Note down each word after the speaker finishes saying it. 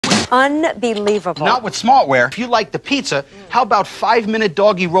Unbelievable. Not with Smartware. If you like the pizza, how about 5-minute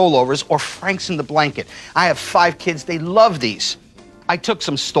doggy rollovers or Frank's in the blanket? I have 5 kids. They love these. I took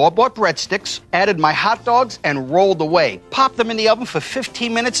some store-bought breadsticks, added my hot dogs, and rolled away. Popped them in the oven for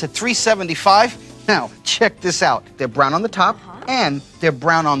 15 minutes at 375. Now, check this out. They're brown on the top, and they're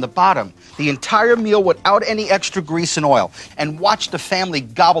brown on the bottom. The entire meal without any extra grease and oil. And watch the family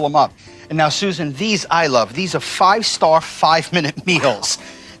gobble them up. And now, Susan, these I love. These are 5-star, 5-minute meals.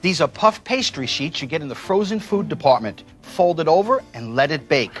 These are puff pastry sheets you get in the frozen food department. Fold it over and let it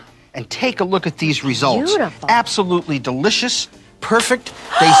bake. And take a look at these results. Beautiful. Absolutely delicious. Perfect.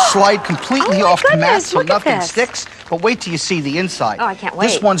 They slide completely off the mat so nothing sticks. But wait till you see the inside. Oh, I can't wait.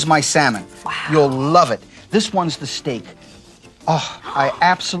 This one's my salmon. Wow. You'll love it. This one's the steak. Oh, I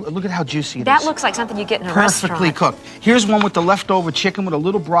absolutely, look at how juicy it is. That looks like something you get in a restaurant. Perfectly cooked. Here's one with the leftover chicken with a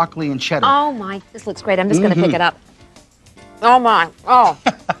little broccoli and cheddar. Oh my, this looks great. I'm just going to pick it up. Oh my, oh.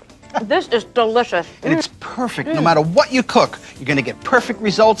 This is delicious. And it's perfect. No matter what you cook, you're going to get perfect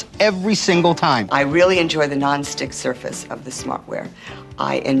results every single time. I really enjoy the non-stick surface of the Smartware.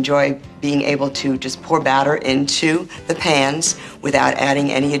 I enjoy being able to just pour batter into the pans without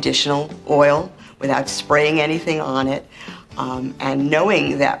adding any additional oil, without spraying anything on it, and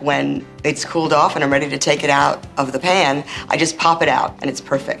knowing that when it's cooled off and I'm ready to take it out of the pan, I just pop it out and it's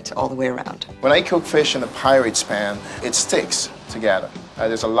perfect all the way around. When I cook fish in a Pyrex pan, it sticks together.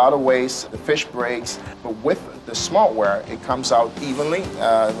 There's a lot of waste, the fish breaks, but with the Smartware, it comes out evenly.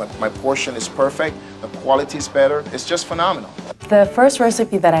 My portion is perfect, the quality is better, it's just phenomenal. The first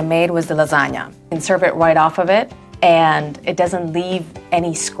recipe that I made was the lasagna. You can serve it right off of it, and it doesn't leave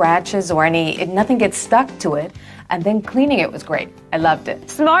any scratches or nothing gets stuck to it. And then cleaning it was great. I loved it.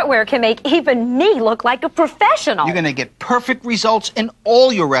 Smartware can make even me look like a professional. You're going to get perfect results in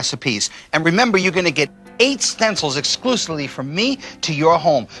all your recipes. And remember, you're going to get 8 stencils exclusively from me to your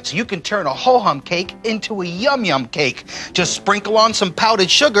home. So you can turn a ho-hum cake into a yum-yum cake. Just sprinkle on some powdered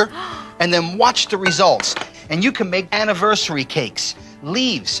sugar and then watch the results. And you can make anniversary cakes,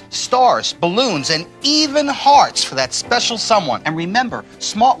 leaves, stars, balloons, and even hearts for that special someone. And remember,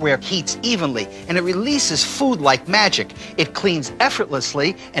 Smartware heats evenly, and it releases food like magic. It cleans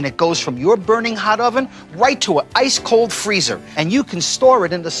effortlessly, and it goes from your burning hot oven right to an ice-cold freezer. And you can store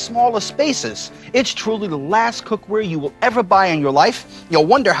it in the smaller spaces. It's truly the last cookware you will ever buy in your life. You'll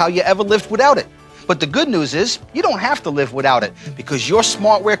wonder how you ever lived without it. But the good news is, you don't have to live without it, because your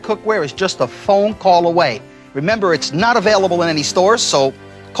Smartware cookware is just a phone call away. Remember, it's not available in any stores, so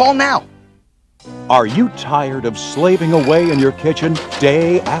call now. Are you tired of slaving away in your kitchen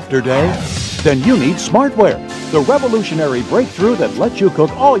day after day? Then you need Smartware, the revolutionary breakthrough that lets you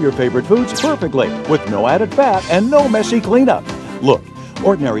cook all your favorite foods perfectly with no added fat and no messy cleanup. Look,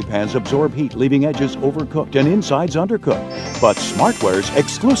 ordinary pans absorb heat, leaving edges overcooked and insides undercooked. But Smartware's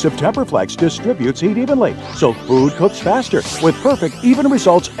exclusive Temperflex distributes heat evenly, so food cooks faster with perfect, even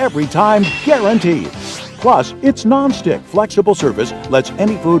results every time, guaranteed. Plus, its non-stick, flexible surface lets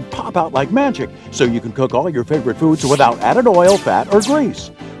any food pop out like magic, so you can cook all your favorite foods without added oil, fat, or grease.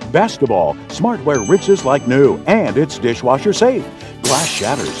 Best of all, Smartware rinses like new, and it's dishwasher safe. Glass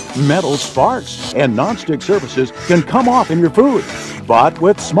shatters, metal sparks, and non-stick surfaces can come off in your food. But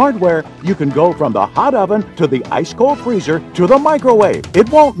with Smartware, you can go from the hot oven to the ice-cold freezer to the microwave.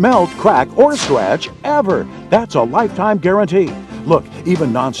 It won't melt, crack, or scratch ever. That's a lifetime guarantee. Look,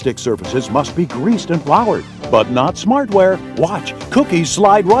 even non-stick surfaces must be greased and floured. But not Smartware. Watch, cookies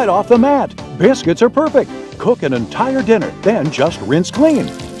slide right off the mat. Biscuits are perfect. Cook an entire dinner, then just rinse clean.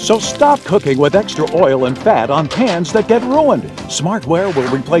 So stop cooking with extra oil and fat on pans that get ruined. Smartware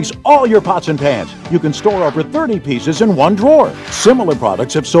will replace all your pots and pans. You can store over 30 pieces in one drawer. Similar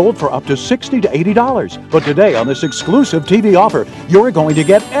products have sold for up to $60 to $80. But today on this exclusive TV offer, you're going to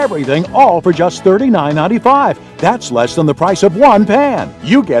get everything all for just $39.95. That's less than the price of one pan.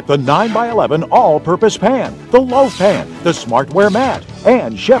 You get the 9x11 all-purpose pan, the loaf pan, the Smartware mat,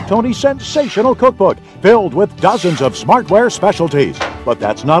 and Chef Tony's sensational cookbook filled with dozens of Smartware specialties. But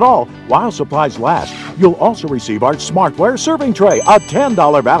that's not all. While supplies last, you'll also receive our Smartware serving tray, a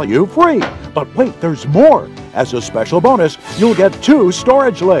 $10 value free. But wait, there's more. As a special bonus, you'll get 2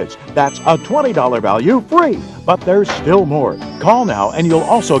 storage lids. That's a $20 value free. But there's still more. Call now and you'll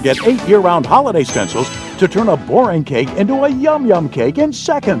also get 8 year-round holiday stencils to turn a boring cake into a yum-yum cake in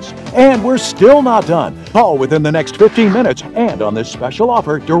seconds. And we're still not done. Call within the next 15 minutes, and on this special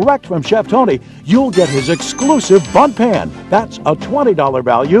offer, direct from Chef Tony, you'll get his exclusive Bunt Pan. That's a $20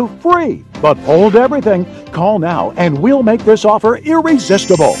 value free. But hold everything. Call now and we'll make this offer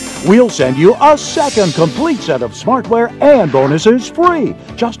irresistible. we'll send you a second complete set of Smartware and bonuses free.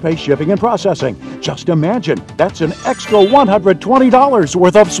 Just pay shipping and processing. Just imagine, that's an extra $120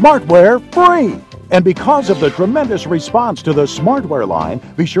 worth of Smartware free. And because of the tremendous response to the Smartware line,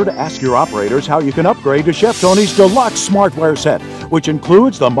 be sure to ask your operators how you can upgrade to Chef Tony's Deluxe Smartware set, which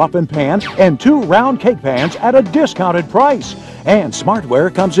includes the muffin pan and 2 round cake pans at a discounted price. And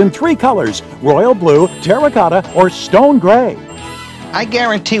Smartware comes in 3 colors: royal blue, terracotta, or stone gray. I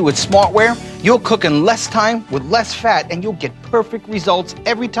guarantee with Smartware, you'll cook in less time with less fat, and you'll get perfect results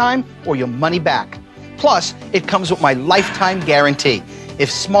every time or your money back. Plus, it comes with my lifetime guarantee. If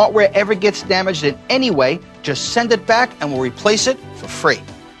Smartware ever gets damaged in any way, just send it back and we'll replace it for free.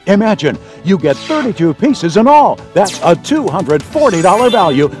 Imagine, you get 32 pieces in all. That's a $240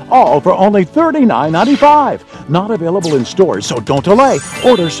 value, all for only $39.95. Not available in stores, so don't delay.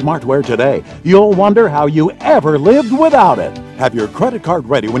 Order Smartware today. You'll wonder how you ever lived without it. Have your credit card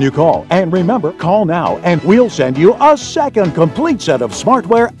ready when you call. And remember, call now and we'll send you a second complete set of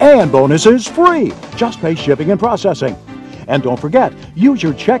Smartware and bonuses free. Just pay shipping and processing. And don't forget, use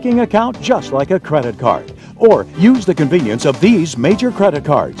your checking account just like a credit card. Or use the convenience of these major credit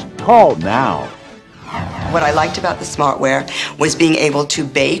cards. Call now. What I liked about the Smartware was being able to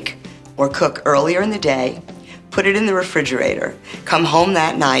bake or cook earlier in the day, put it in the refrigerator, come home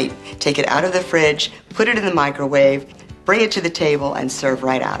that night, take it out of the fridge, put it in the microwave, bring it to the table, and serve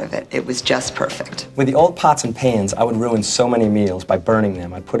right out of it. It was just perfect. With the old pots and pans, I would ruin so many meals by burning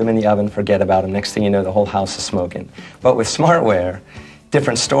them. I'd put them in the oven, forget about them. Next thing you know, the whole house is smoking. But with Smartware,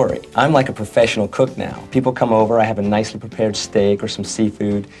 different story. I'm like a professional cook now. People come over, I have a nicely prepared steak or some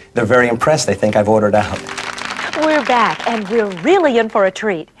seafood. They're very impressed. They think I've ordered out. We're back, and we're really in for a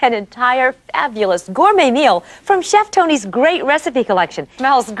treat. An entire fabulous gourmet meal from Chef Tony's great recipe collection.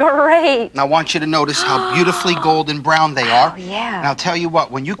 Smells great. Now I want you to notice how beautifully golden brown they are. Oh, yeah. And I'll tell you what,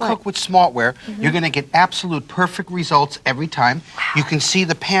 when you cook with Smartware, you're going to get absolute perfect results every time. Wow. You can see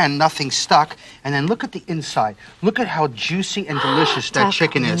the pan, nothing stuck. And then look at the inside. Look at how juicy and delicious that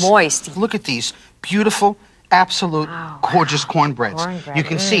chicken is. Moist. Look at these beautiful, absolute, gorgeous cornbreads. You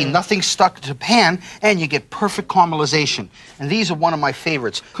can see nothing stuck to the pan, and you get perfect caramelization. And these are one of my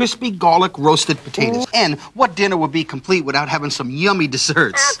favorites, crispy garlic roasted potatoes. And what dinner would be complete without having some yummy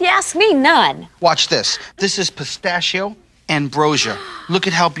desserts? If you ask me, none. Watch this. This is pistachio ambrosia. Look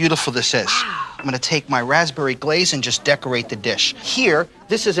at how beautiful this is. I'm going to take my raspberry glaze and just decorate the dish. Here,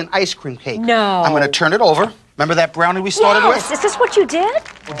 this is an ice cream cake. No. I'm going to turn it over. Remember that brownie we started with? Is this what you did?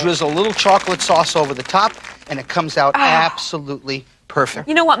 We'll drizzle a little chocolate sauce over the top, and it comes out absolutely perfect.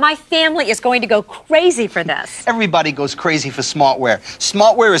 You know what? My family is going to go crazy for this. Everybody goes crazy for Smartware.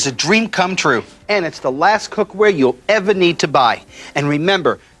 Smartware is a dream come true, and it's the last cookware you'll ever need to buy. And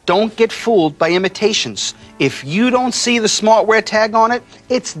remember, don't get fooled by imitations. If you don't see the Smartware tag on it,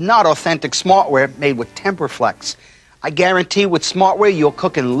 it's not authentic Smartware made with Temperflex. I guarantee with Smartware you'll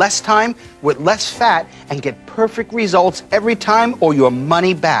cook in less time with less fat and get perfect results every time or your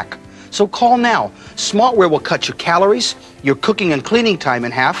money back. So call now. Smartware will cut your calories, your cooking and cleaning time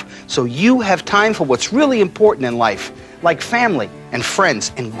in half, so you have time for what's really important in life, like family and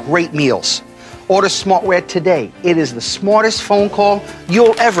friends and great meals. Order Smartware today. It is the smartest phone call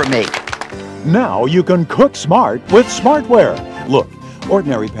you'll ever make. Now you can cook smart with Smartware. Look,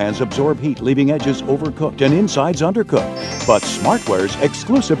 ordinary pans absorb heat, leaving edges overcooked and insides undercooked. But Smartware's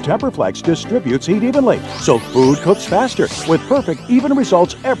exclusive Temperflex distributes heat evenly, so food cooks faster with perfect, even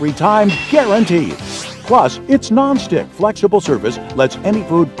results every time, guaranteed. Plus, its non-stick, flexible surface lets any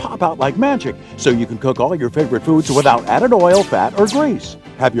food pop out like magic, so you can cook all your favorite foods without added oil, fat, or grease.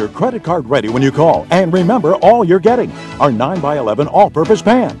 Have your credit card ready when you call, and remember, all you're getting: our 9x11 all-purpose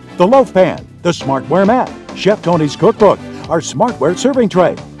pan, the loaf pan, the Smartware mat, Chef Tony's cookbook, our Smartware serving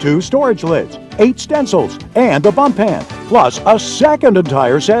tray, 2 storage lids, 8 stencils, and a bun pan, plus a second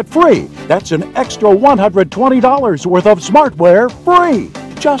entire set free. That's an extra $120 worth of Smartware free.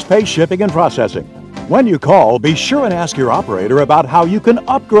 Just pay shipping and processing. When you call, be sure and ask your operator about how you can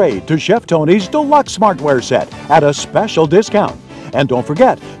upgrade to Chef Tony's Deluxe Smartware set at a special discount. And don't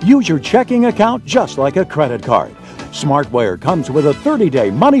forget, use your checking account just like a credit card. Smartware comes with a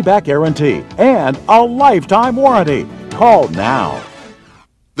 30-day money-back guarantee and a lifetime warranty. Call now.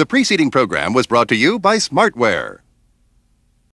 The preceding program was brought to you by Smartware.